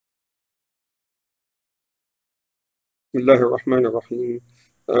بسم الله الرحمن الرحيم.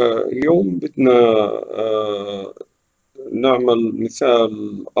 اليوم بدنا نعمل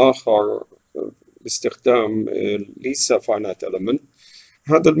مثال آخر باستخدام LISA finite element.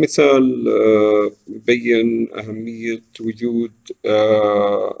 هذا المثال يبين أهمية وجود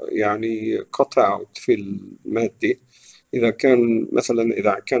يعني cut out في المادة. إذا كان مثلا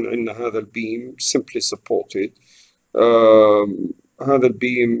إذا كان عندنا هذا البيم simply supported، هذا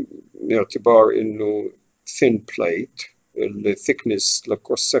البيم باعتبار إنه thin plate، the thickness the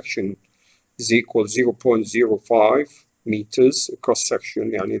cross section is equal 0.05 meters cross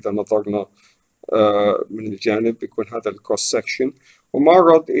section، يعني إذا نظرنا من الجانب بيكون هذا الكروس section،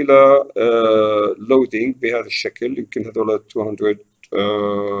 ومعرض إلى loading بهذا الشكل. يمكن هذول 200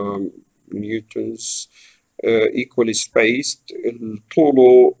 نيوتنز equally spaced.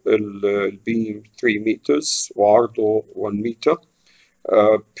 طوله البيم 3 meters وعرضه 1 meter.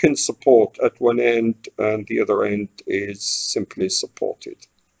 Pin support at one end and the other end is simply supported.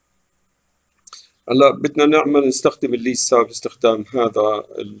 هلا بدنا نستخدم الليسا باستخدام هذا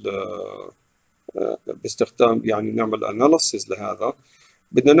باستخدام يعني نعمل analysis لهذا.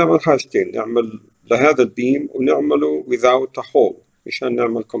 بدنا نعمل حاجتين، نعمل لهذا البيم ونعمله without a hole مشان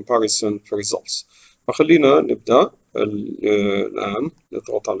نعمل comparison for results. فخلينا نبدأ الآن.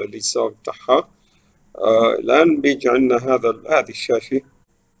 نضغط على الليسا ونفتحها. الآن بيجي عندنا هذه الشاشة.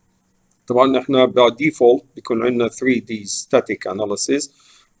 طبعا احنا بالديفولت بيكون عندنا 3D static analysis،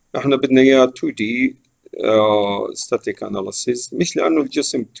 احنا بدنا اياه 2D static analysis، مش لأنه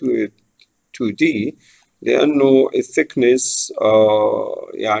الجسم 2D، لأنه الثيكنس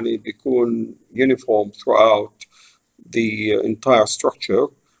يعني بيكون uniform throughout the entire structure،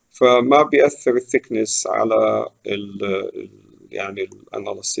 فما بيأثر الثيكنس على يعني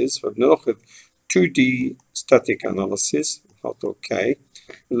الاناليسيس. فبدنا ناخذ 2D static analysis، نحط اوكي.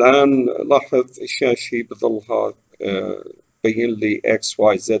 الآن لاحظ الشاشة بظلها بين لي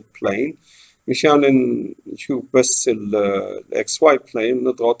XYZ plane. مشان نشوف بس ال XY plane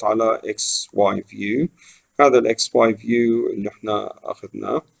نضغط على XY view. هذا ال XY view اللي احنا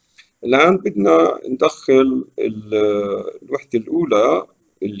أخذناه. الآن بدنا ندخل الوحدة الأولى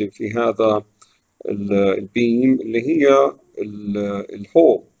اللي في هذا البيم اللي هي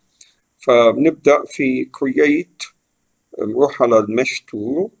الهول. فبنبدأ في create، نروح على المش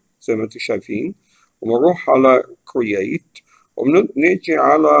تول زي ما انتم شايفين، ونروح على create، ونجي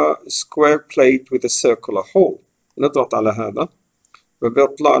على square plate with a circular hole. نضغط على هذا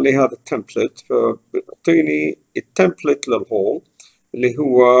فبيطلع لي هذا التمبلت، فبيعطيني التمبلت للهول اللي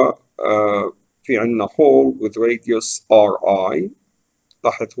هو في عندنا hole with radius RI.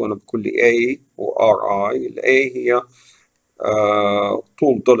 لاحظ هنا بكل A و RI. ال A هي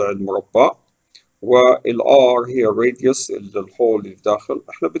طول ضلع المربع، والR هي radius الهول اللي داخل.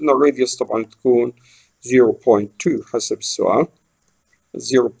 احنا بدنا الراديوس طبعا تكون 0.2 حسب السؤال،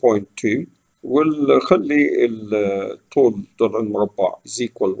 0.2، ونخلي طول ضلع المربع is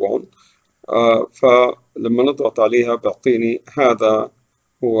equal 1. فلما نضغط عليها بيعطيني هذا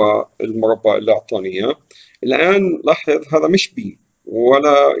هو المربع اللي أعطاني إياه. الآن لاحظ هذا مش بيم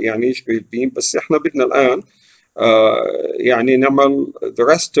ولا يعني يشبه البيم، بس إحنا بدنا الآن يعني نعمل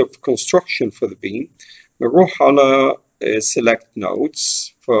the rest of construction for the beam. نروح على select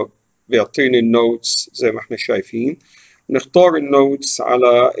nodes، فبيعطيني النودز زي ما احنا شايفين. نختار النودز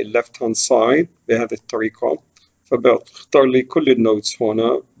على left hand side بهذه الطريقة، فبيختار لي كل النودز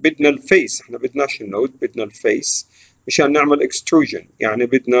هنا. بدنا الفيس، احنا بدناش النود، بدنا الفيس مشان نعمل extrusion، يعني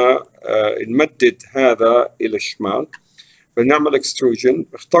بدنا نمدد هذا إلى الشمال. بنعمل extrusion،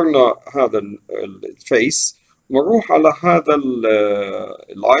 اخترنا هذا الفيس، ونروح على هذا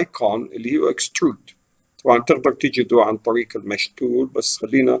الايكون اللي هو extrude. طبعا تقدر تجده عن طريق المش تول، بس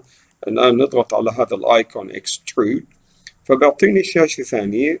خلينا الآن نضغط على هذا الايكون extrude، فبيعطيني شاشة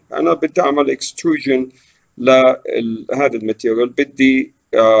ثانية. أنا بدي أعمل extrusion لهذا الماتيريال، بدي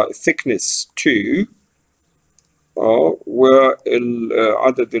thickness 2،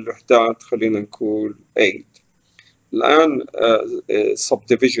 وعدد الوحدات خلينا نقول 8. الآن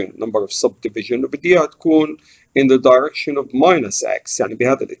subdivision number of subdivision، وبدي اياها تكون in the direction of minus x، يعني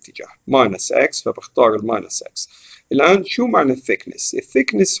بهذا الاتجاه minus x، فبختار minus x. الآن شو معنى الثيكنس؟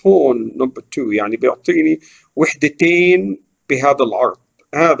 الثيكنس هون number 2 يعني بيعطيني وحدتين بهذا العرض.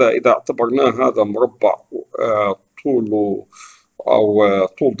 هذا إذا اعتبرناه هذا مربع طوله أو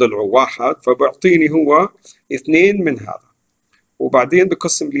طول ضلعه 1، فبيعطيني هو 2 من هذا. وبعدين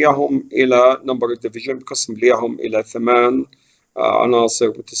بقسم لي اياهم الى نمبر ديفيجن، بقسم لي اياهم الى 8 عناصر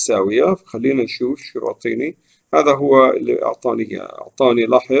متساويه. خلينا نشوف شو يعطيني. هذا هو اللي اعطاني اياه. اعطاني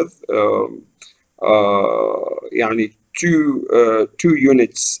لاحظ يعني 2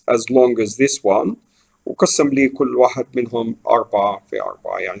 units as long as this one، وقسم لي كل واحد منهم 4 في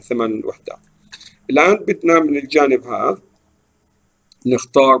 4 يعني 8 وحدات. الآن بدنا من الجانب هذا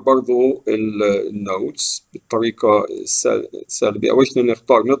نختار برضو النودز بالطريقة السالبة. أول شيء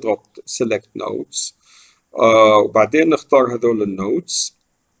نختار نضغط select nodes وبعدين نختار هذول النودز.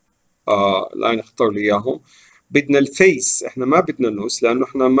 الآن نختار لي إياهم. بدنا الفيس، احنا ما بدنا النودز لأنه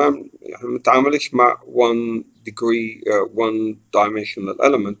احنا ما نتعاملش مع one dimensional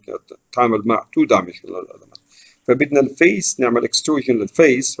element، نتعامل مع 2 dimensional element. فبدنا الفيس نعمل extrusion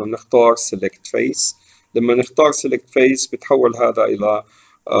للفيس ونختار select face. لما نختار select face بتحول هذا إلى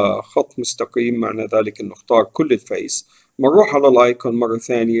خط مستقيم، معنى ذلك إنه نختار كل الفيس. بنروح على الايكون مرة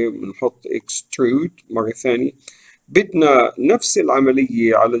ثانية بنحط extrude مرة ثانية. بدنا نفس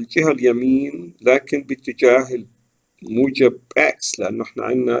العملية على الجهة اليمين لكن باتجاه موجب X، لأنه احنا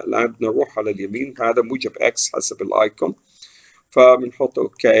عندنا الآن بدنا نروح على اليمين، هذا موجب X حسب الايكون. فبنحط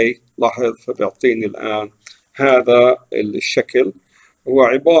اوكي. لاحظ فبيعطيني الآن هذا الشكل، هو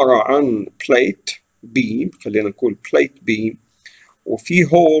عبارة عن plate beam، خلينا نقول plate beam، وفي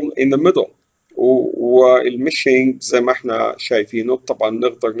hole in the middle، والمشينج زي ما احنا شايفينه. طبعا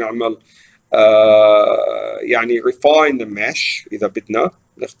نقدر نعمل يعني refine the mesh إذا بدنا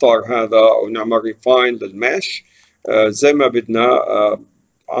نختار هذا أو نعمل refine للمش زي ما بدنا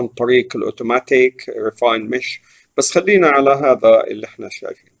عن طريق الأوتوماتيك refine mesh. بس خلينا على هذا اللي احنا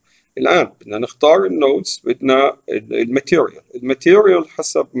شايفينه. الآن بدنا نختار النودز، بدنا الماتيريال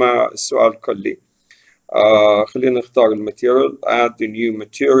حسب ما السؤال كلي. خلينا نختار الماتيريال add a new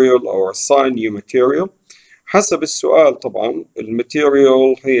material أو assign new material حسب السؤال. طبعا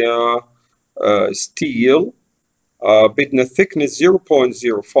الماتيريال هي steel. بدنا thickness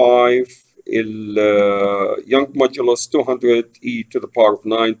 0.05، young modulus 200 e to the power of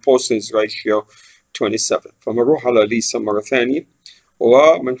 9، Poisson's ratio 27. فبنروح على ليسا مرة ثانية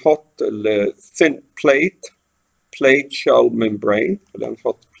وبنحط thin plate shell membrane. خلينا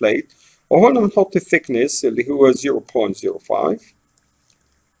نحط plate، وهنا بنحط thickness اللي هو 0.05.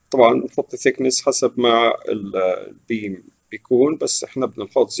 طبعا نحط thickness حسب ما البيم بيكون، بس احنا بدنا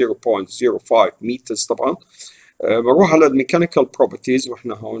نحط 0.05 meters. طبعا بنروح على الميكانيكال بروبرتيز،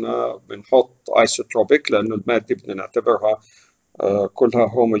 واحنا هنا بنحط ايسوتروبيك لانه المادة بدنا نعتبرها كلها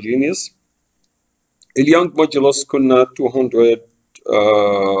homogeneous. اليونج مودولوس كنا 200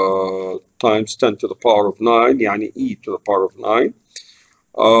 times 10 to the power of 9 يعني e to the power of 9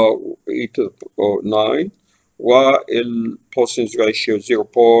 e to the power of 9، والبوسنز ratio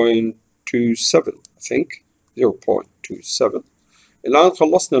 0.27 I think 0.27. الآن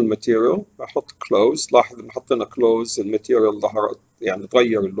خلصنا الماتيريال، بحط كلوز. لاحظ لما حطينا كلوز الماتيريال ظهرت يعني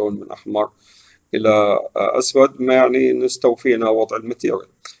تغير اللون من أحمر إلى أسود، ما يعني نستوفينا وضع الماتيريال.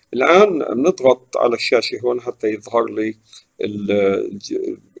 الآن بنضغط على الشاشة هون حتى يظهر لي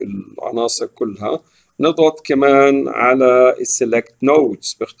العناصر كلها. نضغط كمان على select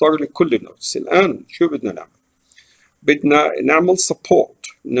nodes، بختار لي كل النودز. الآن شو بدنا نعمل؟ بدنا نعمل support،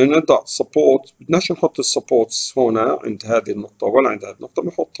 بدنا نضع support. بدناش نحط السبورتس هنا عند هذه النقطة ولا عند هذه النقطة،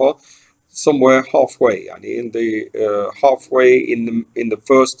 بنحطها somewhere halfway يعني in the halfway in the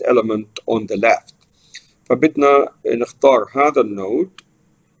first element on the left. فبدنا نختار هذا النود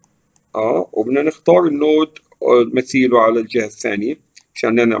وبدنا نختار النود مثيله على الجهة الثانية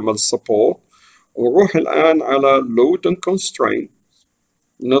عشان نعمل support. ونروح الآن على load and constraint،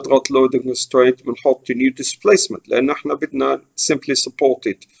 نضغط load and constraint، بنحط new displacement لأن احنا بدنا simply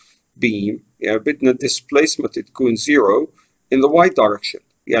supported beam، يعني بدنا displacement تكون 0 in the y direction.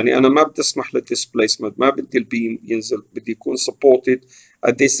 يعني أنا ما بدي أسمح للديسبليسمنت، ما بدي البيم ينزل، بدي يكون supported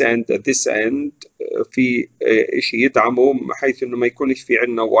at this end في شيء يدعمه بحيث إنه ما يكونش في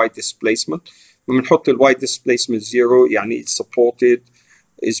عندنا y displacement. بنحط ال y displacement 0 يعني it's supported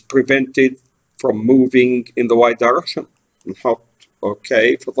is prevented from moving in the y direction. نحط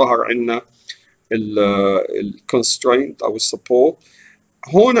اوكي، فظهر عندنا الكونسترينت او السبورت.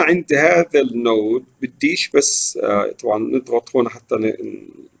 هون عند هذا النود بديش بس طبعا نضغط هون حتى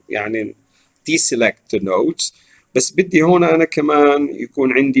يعني deselect the nodes، بس بدي هون انا كمان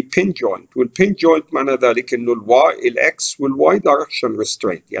يكون عندي pin joint، والpin joint معنى ذلك انه الاكس والواي دايركشن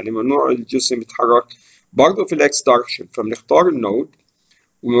restraint، يعني ممنوع الجسم يتحرك برضه في الاكس دايركشن. فبنختار النود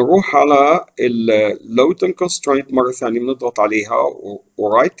ونروح على اللود اند كونسترينت مرة ثانية، بنضغط عليها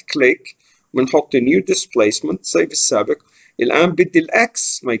ورايت كليك، بنحط نيو ديسبليسمنت زي في السابق. الآن بدي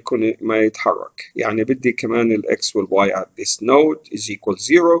الإكس ما يتحرك، يعني بدي كمان الإكس والواي at this node is equal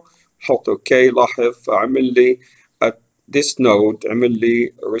 0. بحط أوكي. لاحظ عمل لي at this node عمل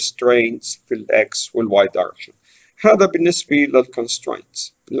لي restraints في الإكس والواي direction. هذا بالنسبة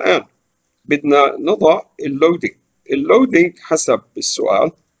للconstraints. الآن بدنا نضع اللودينج. اللودينج حسب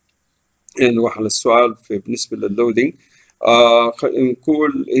السؤال نروح على السؤال بالنسبة لللودينج.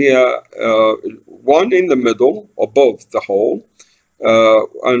 نقول هي one in the middle above the hole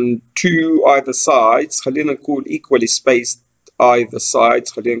and two either sides. خلينا نقول equally spaced either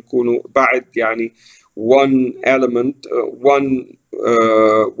sides. خلينا نكونوا بعد يعني one element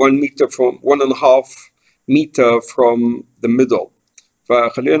one meter from 1.5 meter from the middle.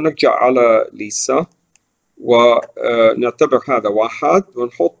 فخلينا نرجع على ليسا ونعتبر هذا واحد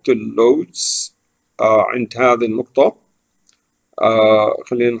ونحط اللودز عند هذه النقطة.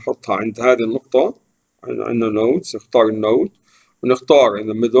 خلينا نحطها عند هذه النقطة. عندنا نودز، نختار النود ونختار in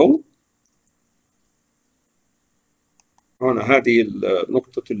the middle. هنا هذه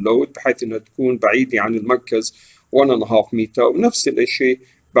نقطة اللود بحيث انها تكون بعيدة عن المركز 1.5 متر، ونفس الشيء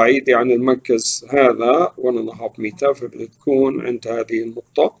بعيدة عن المركز هذا 1.5 متر، فبتكون عند هذه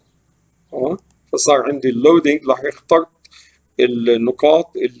النقطة. فصار عندي اللودينج. راح اخترت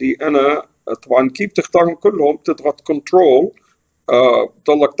النقاط اللي انا طبعا كيف تختارهم كلهم؟ بتضغط كنترول،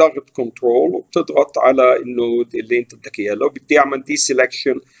 بضلك ضاغط كنترول وبتضغط على النود اللي انت بدك اياه. لو بدي اعمل دي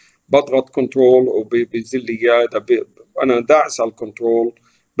سيلكشن بضغط كنترول وبينزل لي اياه. انا داعس على الكنترول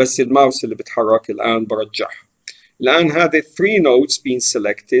بس الماوس اللي بتحرك الان برجعها. الان هذه 3 nodes being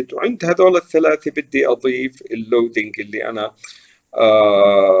selected، وعند هذول الثلاثه بدي اضيف اللودينج اللي انا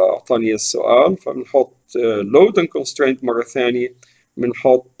اعطاني السؤال. فبنحط load and constraint مره ثانيه،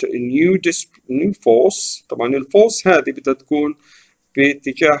 بنحط new force. طبعا الفورس هذه بدها تكون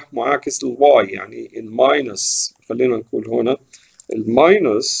باتجاه معاكس للواي، يعني الماينس. خلينا نقول هنا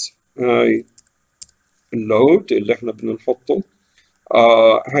الماينس هاي اللود اللي احنا بدنا نحطه.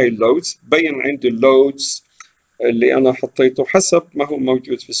 هاي اللودز بين عندي اللودز اللي انا حطيته حسب ما هو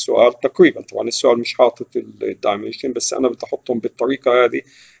موجود في السؤال تقريبا. طبعا السؤال مش حاطط الدايمنشن، بس انا بدي احطهم بالطريقه هذه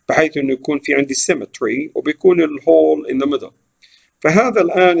بحيث انه يكون في عندي سيمتري وبيكون الهول ان ذا ميدل. فهذا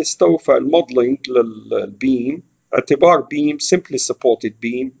الان استوفى الموديلنج للبيم اعتبار بيم simply supported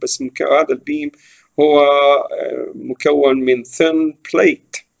beam، بس هذا البيم هو مكون من thin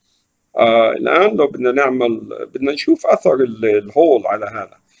plate. الآن لو بدنا نشوف أثر الهول على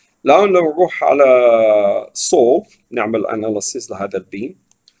هذا. الآن لو نروح على solve نعمل analysis لهذا البيم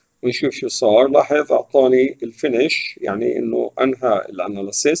ونشوف شو صار. لاحظ أعطاني الفينش، يعني إنه أنهى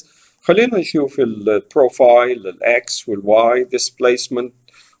الاناليسيس. خلينا نشوف البروفايل، الإكس والواي displacement،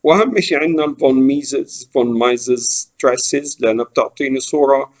 وأهم شيء عندنا الفون مايزز ستريسز لأنها بتعطيني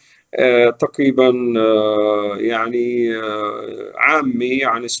صورة تقريبا يعني عامة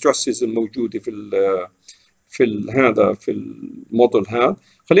عن الستريسز الموجودة في الموديل هذا.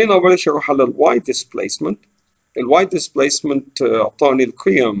 خلينا أول شيء أروح على الواي ديسبليسمنت. الواي ديسبليسمنت أعطاني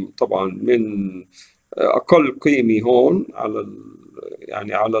القيم طبعا من أقل قيمة هون على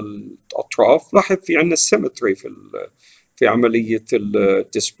يعني على الأطراف. لاحظ في عندنا السيمتري في عملية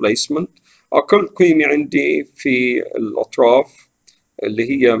الديسبليسمنت. أقل قيمة عندي في الأطراف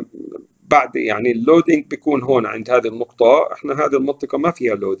اللي هي بعد يعني اللودينج بيكون هون عند هذه النقطة. احنا هذه المنطقة ما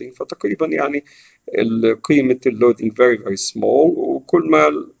فيها لودينج، فتقريبا يعني قيمة اللودينج very very small، وكل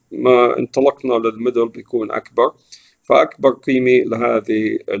ما انطلقنا للميدل بيكون أكبر. فأكبر قيمة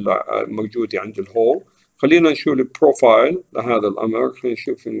لهذه الموجودة عند الهول. خلينا نشوف البروفايل لهذا الأمر. خلينا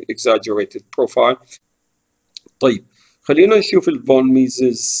نشوف exaggerated profile. طيب خلينا نشوف الفون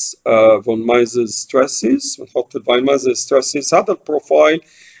مايزز ستريسز. نحط الفون مايزز ستريسز. هذا البروفايل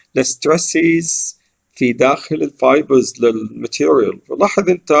للستريسز في داخل الفايبرز للماتيريال. لاحظ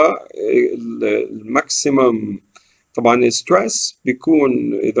انت الماكسيمم طبعا الستريس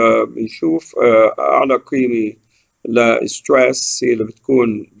بيكون اذا بنشوف اعلى قيمه للستريس هي اللي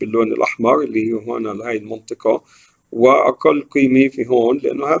بتكون باللون الاحمر اللي هي هون لهي المنطقه، واقل قيمه في هون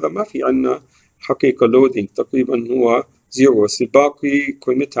لانه هذا ما في عندنا حقيقة لودينج، تقريبا هو زيرو، بس الباقي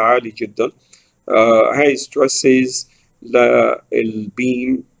قيمتها عالية جدا. هاي ستريسز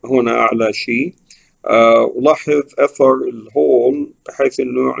للبيم هنا أعلى شيء. ولاحظ أثر الهول بحيث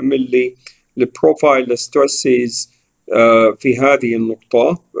إنه عمل لي البروفايل ستريسز في هذه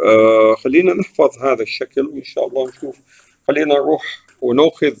النقطة. خلينا نحفظ هذا الشكل وإن شاء الله نشوف. خلينا نروح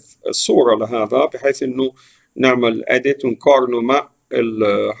ونأخذ الصورة لهذا بحيث إنه نعمل edit ونقارنه مع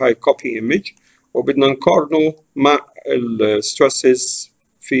الهاي كوبي ايمج، وبدنا نقارنه مع الستريسز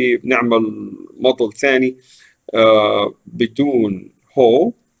في بنعمل موديل ثاني بدون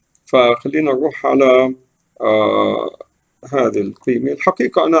هول. فخلينا نروح على هذه القيمة.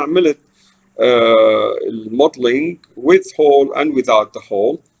 الحقيقة أنا عملت الموديلينج with hole and without the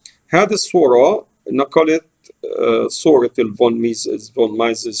hole. هذه الصورة نقلت صورة الفون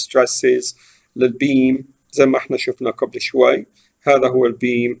مايزز ستريسز للبيم زي ما احنا شفنا قبل شوي. هذا هو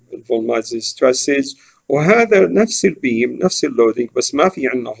البيم الفون مايزز ستريسز، وهذا نفس البيم نفس اللودينج بس ما في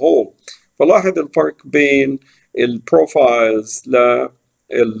عندنا هول. فلاحظ الفرق بين البروفايلز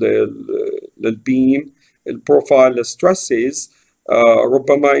للبيم، البروفايل للستريسز.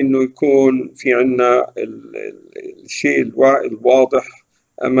 ربما انه يكون في عندنا الشيء الواضح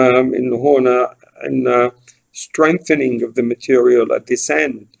امام انه هنا عندنا strengthening of the material at this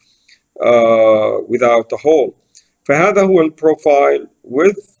end without a hole. فهذا هو البروفايل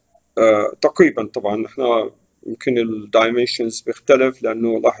with تقريبا. طبعا احنا يمكن الدايمنشنز بيختلف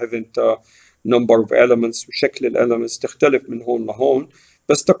لانه لاحظ انت number of elements وشكل الاليمنتس تختلف من هون لهون،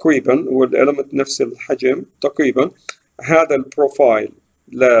 بس تقريبا هو الاليمنت نفس الحجم تقريبا. هذا البروفايل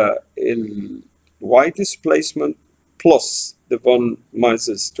لل y displacement plus the von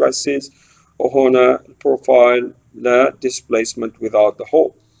Mises stresses، وهنا البروفايل ل displacement without the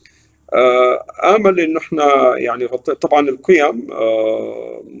hole. آمل إنه إحنا يعني طبعا القيم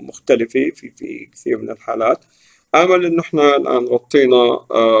مختلفة في كثير من الحالات. آمل إنه إحنا الآن غطينا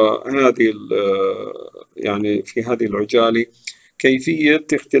هذه يعني في هذه العجالة كيفية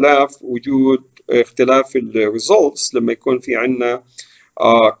اختلاف الريزلتس لما يكون في عنا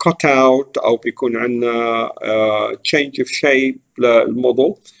cut out أو بيكون عنا change of shape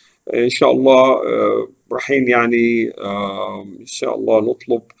للموديل. إن شاء الله رايحين يعني إن شاء الله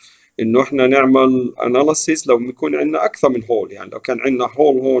نطلب إنه إحنا نعمل analysis لو بيكون عندنا أكثر من هول، يعني لو كان عندنا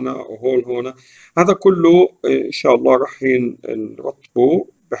هول هنا وهول هنا، هذا كله إن شاء الله رايحين نرتبه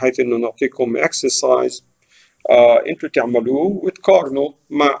بحيث إنه نعطيكم exercise أنتوا تعملوه وتقارنوا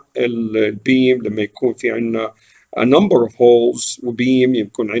مع البيم لما يكون في عندنا a number of holes، وبيم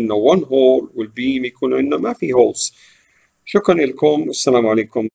يكون عندنا one hole، والبيم يكون عندنا ما في holes. شكرا لكم والسلام عليكم.